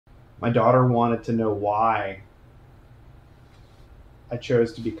My daughter wanted to know why I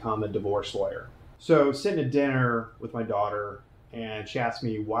chose to become a divorce lawyer. So sitting at dinner with my daughter, and she asked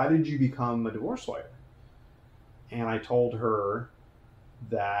me, why did you become a divorce lawyer? And I told her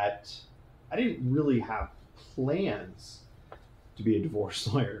that I didn't really have plans to be a divorce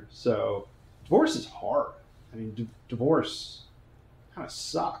lawyer. So divorce is hard. I mean, divorce kind of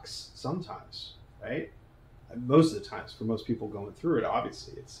sucks sometimes, right? Most of the times for most people going through it,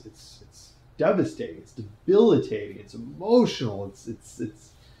 obviously, it's devastating, it's debilitating, it's emotional, it's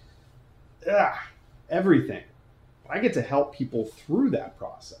everything. But I get to help people through that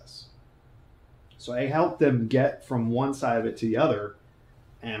process. So I help them get from one side of it to the other,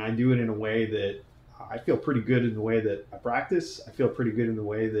 and I do it in a way that I feel pretty good in the way that I practice. I feel pretty good in the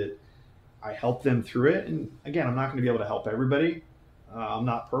way that I help them through it. And again, I'm not going to be able to help everybody. I'm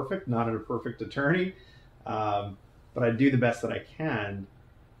not perfect, not a perfect attorney, but I do the best that I can.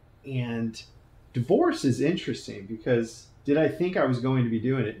 And divorce is interesting because did I think I was going to be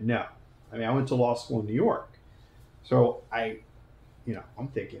doing it? No. I mean, I went to law school in New York. So I'm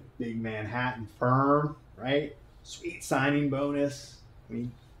thinking big Manhattan firm, right? Sweet signing bonus. I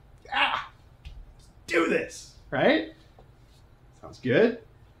mean, let's do this, right? Sounds good.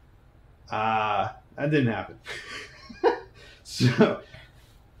 That didn't happen. So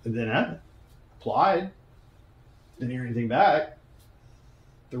it didn't happen. Applied. Didn't hear anything back.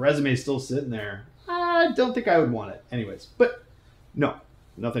 The resume is still sitting there. I don't think I would want it. Anyways, but no,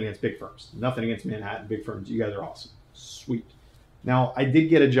 nothing against big firms. Nothing against Manhattan big firms. You guys are awesome. Sweet. Now, I did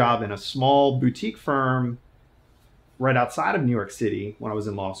get a job in a small boutique firm right outside of New York City when I was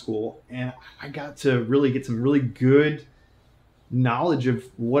in law school. And I got to really get some really good knowledge of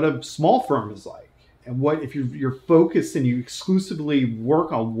what a small firm is like. And what if you're focused and you exclusively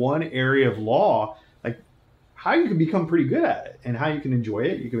work on one area of law, like how you can become pretty good at it and how you can enjoy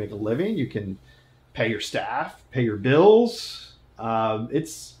it. You can make a living. You can pay your staff, pay your bills.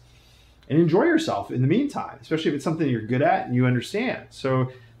 And enjoy yourself in the meantime, especially if it's something you're good at and you understand.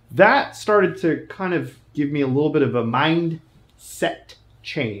 So that started to kind of give me a little bit of a mindset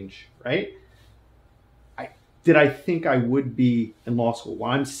change, right? Did I think I would be in law school?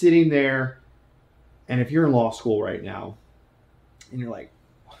 When I'm sitting there, and if you're in law school right now, and you're like,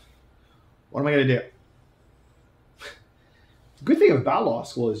 what am I going to do? The good thing about law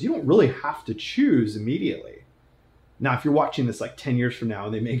school is you don't really have to choose immediately. Now, if you're watching this like 10 years from now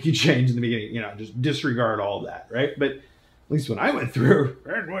and they make you change in the beginning, just disregard all of that, right? But at least when I went through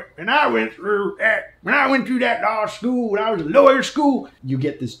that law school, when I was in lawyer school, you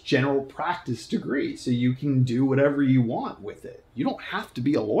get this general practice degree. So you can do whatever you want with it. You don't have to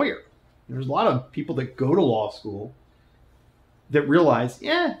be a lawyer. There's a lot of people that go to law school that realize,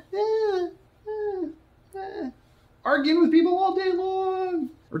 arguing with people all day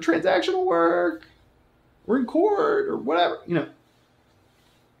long or transactional work. Or in court or whatever, they're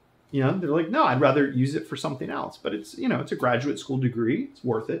like, no, I'd rather use it for something else. But it's, it's a graduate school degree. It's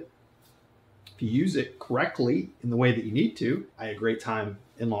worth it. If you use it correctly in the way that you need to. I had a great time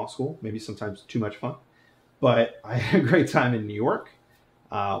in law school, maybe sometimes too much fun, but I had a great time in New York.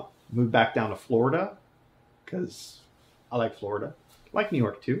 Moved back down to Florida because I like Florida. I like New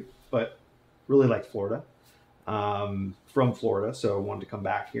York too, but really like Florida. From Florida, so I wanted to come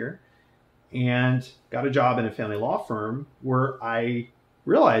back here. And got a job in a family law firm where I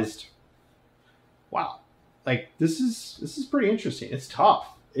realized, wow, like this is pretty interesting. It's tough.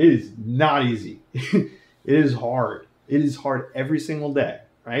 It is not easy. It is hard. It is hard every single day,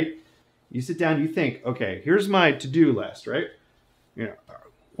 right? You sit down, you think, okay, here's my to-do list, right?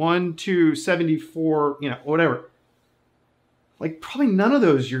 1, 2, 74, whatever. Like probably none of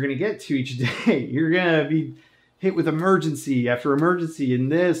those you're going to get to each day. You're going to be hit with emergency after emergency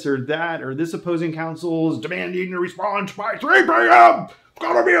and this or that, or this opposing counsel is demanding a response by 3 p.m. It's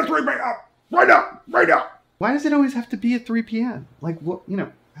gotta be at 3 p.m. Right now. Why does it always have to be at 3 p.m.? Like what, I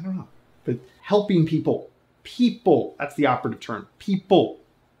don't know. But helping people, that's the operative term, people.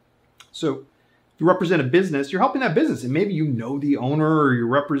 So if you represent a business, you're helping that business. And maybe the owner or you're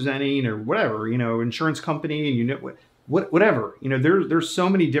representing or whatever, insurance company and whatever, there's so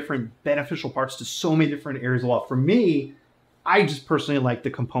many different beneficial parts to so many different areas of law. For me, I just personally like the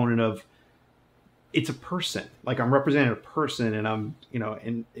component of it's a person. Like I'm representing a person and I'm,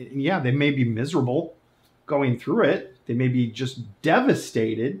 and they may be miserable going through it. They may be just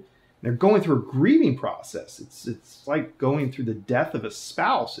devastated. They're going through a grieving process. It's like going through the death of a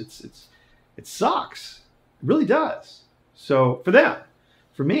spouse. It sucks. It really does. So for them,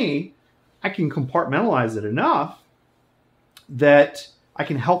 for me, I can compartmentalize it enough that I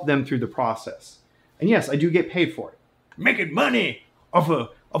can help them through the process. And yes, I do get paid for it. Making money off of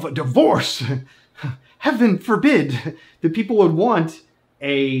of a divorce. Heaven forbid that people would want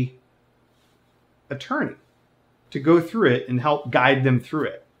a attorney to go through it and help guide them through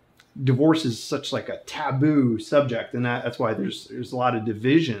it. Divorce is such like a taboo subject, and that's why there's a lot of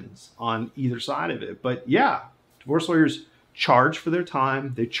divisions on either side of it. But yeah, divorce lawyers charge for their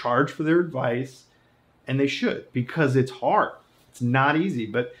time, they charge for their advice, and they should, because it's hard. It's not easy.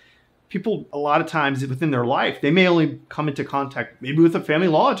 But people, a lot of times within their life, they may only come into contact maybe with a family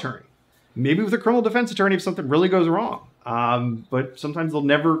law attorney, maybe with a criminal defense attorney if something really goes wrong. But sometimes they'll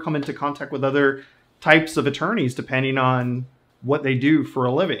never come into contact with other types of attorneys depending on what they do for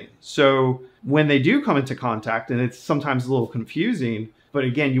a living. So when they do come into contact, and it's sometimes a little confusing, but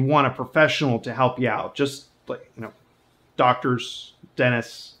again, you want a professional to help you out, just like, doctors,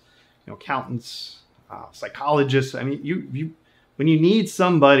 dentists, accountants, psychologists. I mean, you when you need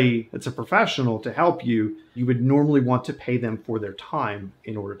somebody that's a professional to help you, you would normally want to pay them for their time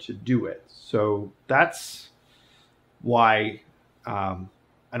in order to do it. So that's why I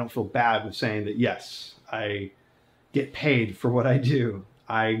don't feel bad with saying that, yes, I get paid for what I do.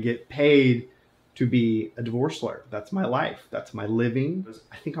 I get paid to be a divorce lawyer. That's my life. That's my living.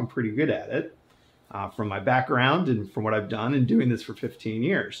 I think I'm pretty good at it from my background and from what I've done and doing this for 15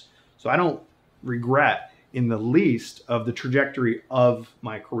 years. So I don't regret in the least of the trajectory of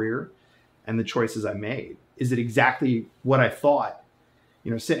my career and the choices I made. Is it exactly what I thought?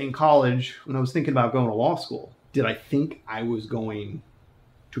 Sitting in college, when I was thinking about going to law school, did I think I was going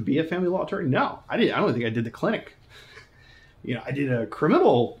to be a family law attorney? No, I didn't. I don't think I did the clinic. I did a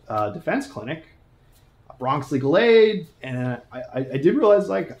criminal defense clinic, Bronx Legal Aid, and I did realize,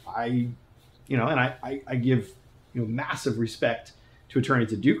 like, I give massive respect to attorneys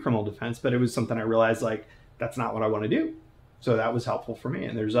that do criminal defense, but it was something I realized, like, that's not what I want to do. So that was helpful for me.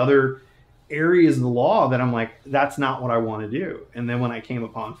 And there's other areas of the law that I'm like, that's not what I want to do. And then when I came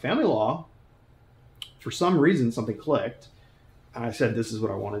upon family law, for some reason, something clicked. And I said, this is what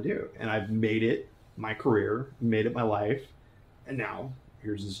I want to do. And I've made it my career, made it my life. And now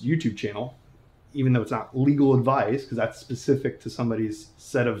here's this YouTube channel, even though it's not legal advice, because that's specific to somebody's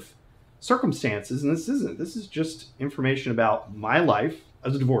set of circumstances. And this isn't. This is just information about my life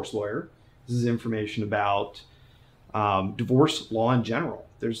as a divorce lawyer. This is information about divorce law in general.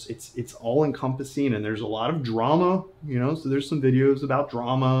 It's all encompassing, and there's a lot of drama, so there's some videos about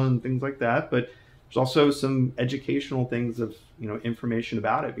drama and things like that, but there's also some educational things of, information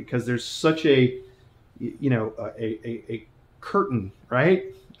about it, because there's such a curtain, right?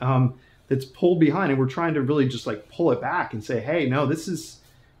 That's pulled behind, and we're trying to really just like pull it back and say, hey, no,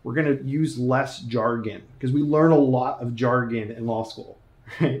 we're going to use less jargon, because we learn a lot of jargon in law school,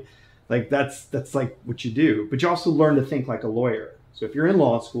 right? Like that's like what you do, but you also learn to think like a lawyer. So if you're in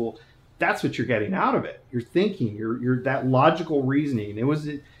law school, that's what you're getting out of it. You're thinking, you're that logical reasoning.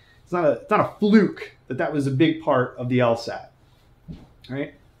 It's not a fluke that was a big part of the LSAT,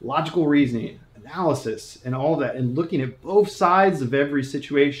 right? Logical reasoning, analysis, and all that, and looking at both sides of every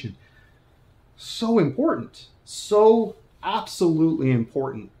situation. So important, so absolutely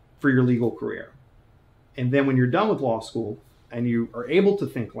important for your legal career. And then when you're done with law school and you are able to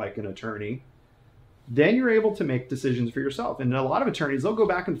think like an attorney, then you're able to make decisions for yourself. And a lot of attorneys, they'll go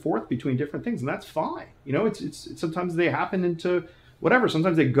back and forth between different things, and that's fine. It's sometimes they happen into whatever.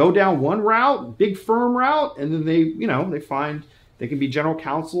 Sometimes they go down one route, big firm route, and then they find they can be general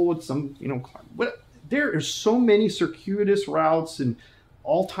counsel with some, there are so many circuitous routes and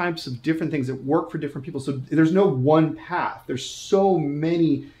all types of different things that work for different people. So there's no one path. There's so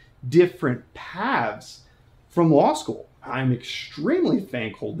many different paths from law school. I'm extremely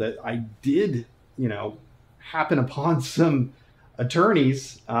thankful that I did, happen upon some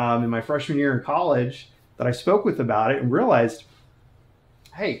attorneys in my freshman year in college that I spoke with about it and realized,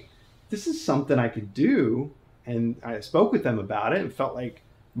 hey, this is something I could do. And I spoke with them about it and felt like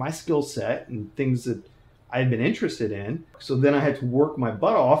my skill set and things that I had been interested in. So then I had to work my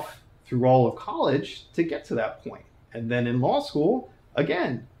butt off through all of college to get to that point. And then in law school,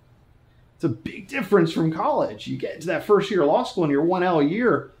 again, it's a big difference from college. You get to that first year of law school and you're 1L a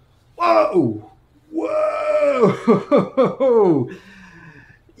year. Whoa,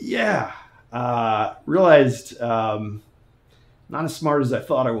 yeah. Realized not as smart as I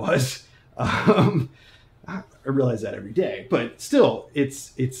thought I was. I realize that every day, but still,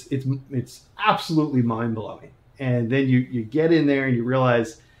 it's absolutely mind blowing. And then you get in there and you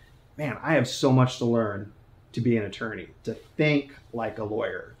realize, man, I have so much to learn to be an attorney, to think like a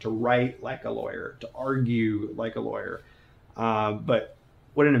lawyer, to write like a lawyer, to argue like a lawyer. But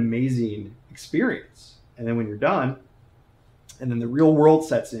what an amazing experience. And then when you're done, and then the real world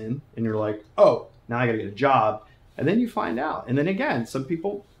sets in, and you're like, oh, now I got to get a job. And then you find out. And then again, some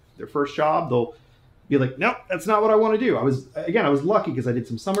people, their first job, they'll be like, nope, that's not what I want to do. I was lucky because I did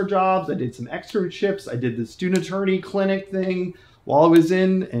some summer jobs. I did some externships. I did the student attorney clinic thing while I was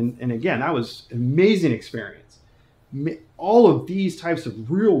in. And again, that was an amazing experience. All of these types of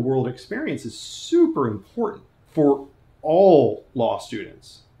real world experience is super important for all law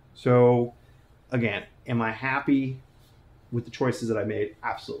students. So again, am I happy with the choices that I made?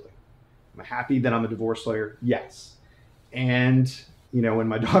 Absolutely. Am I happy that I'm a divorce lawyer? Yes. And, when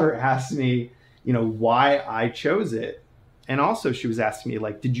my daughter asked me, why I chose it, and also she was asking me,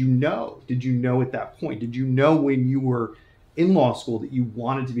 like, did you know at that point, did you know when you were in law school that you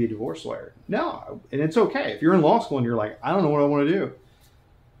wanted to be a divorce lawyer? No. And it's okay. If you're in law school and you're like, I don't know what I want to do,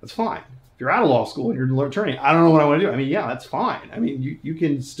 that's fine. If you're out of law school and you're an attorney, I don't know what I want to do. I mean, yeah, that's fine. I mean, you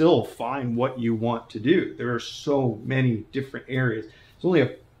can still find what you want to do. There are so many different areas. There's only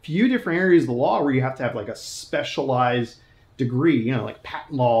a few different areas of the law where you have to have like a specialized degree, like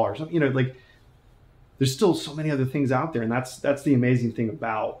patent law or something, like there's still so many other things out there. And that's the amazing thing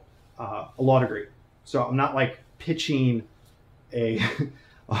about a law degree. So I'm not like pitching a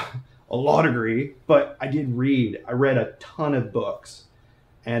law degree, but I read a ton of books,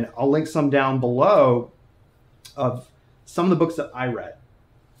 and I'll link some down below of some of the books that I read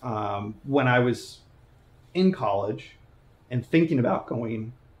when I was in college and thinking about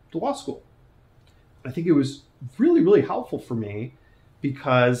going to law school. I think it was really, really helpful for me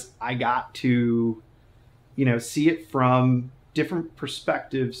because I got to, see it from different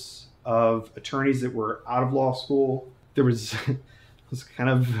perspectives of attorneys that were out of law school. There was kind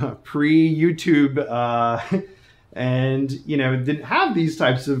of pre-YouTube and, didn't have these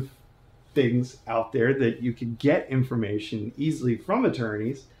types of things out there that you could get information easily from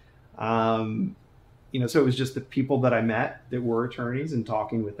attorneys. So it was just the people that I met that were attorneys and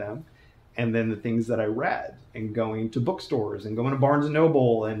talking with them. And then the things that I read and going to bookstores and going to Barnes &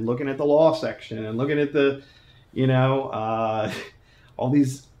 Noble and looking at the law section and looking at the, all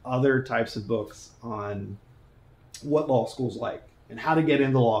these other types of books on what law school's like and how to get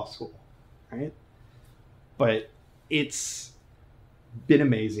into law school, right? But it's been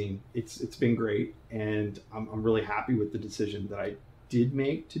amazing. It's been great. And I'm really happy with the decision that I did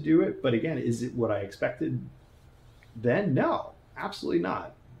make to do it. But again, is it what I expected then? No, absolutely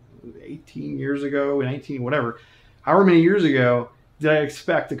not. 18 years ago, 19, whatever, however many years ago, did I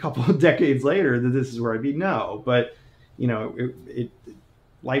expect a couple of decades later that this is where I'd be? No, but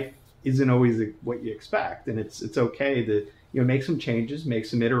life isn't always what you expect, and it's okay to make some changes, make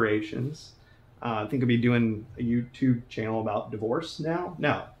some iterations. I think I'll be doing a YouTube channel about divorce now.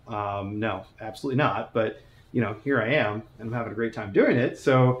 No, absolutely not. But here I am, and I'm having a great time doing it.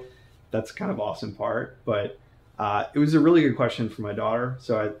 So that's kind of awesome part. But it was a really good question for my daughter.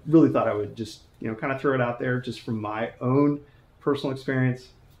 So I really thought I would just, kind of throw it out there just from my own personal experience.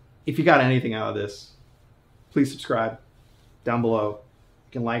 If you got anything out of this, please subscribe down below.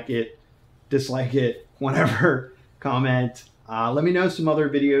 You can like it, dislike it, whatever, comment. Let me know some other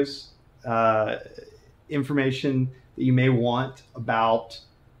videos, information that you may want about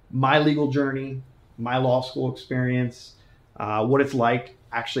my legal journey, my law school experience, what it's like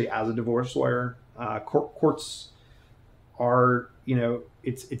actually as a divorce lawyer. Courts are,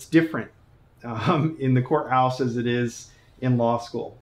 it's different in the courthouse as it is in law school.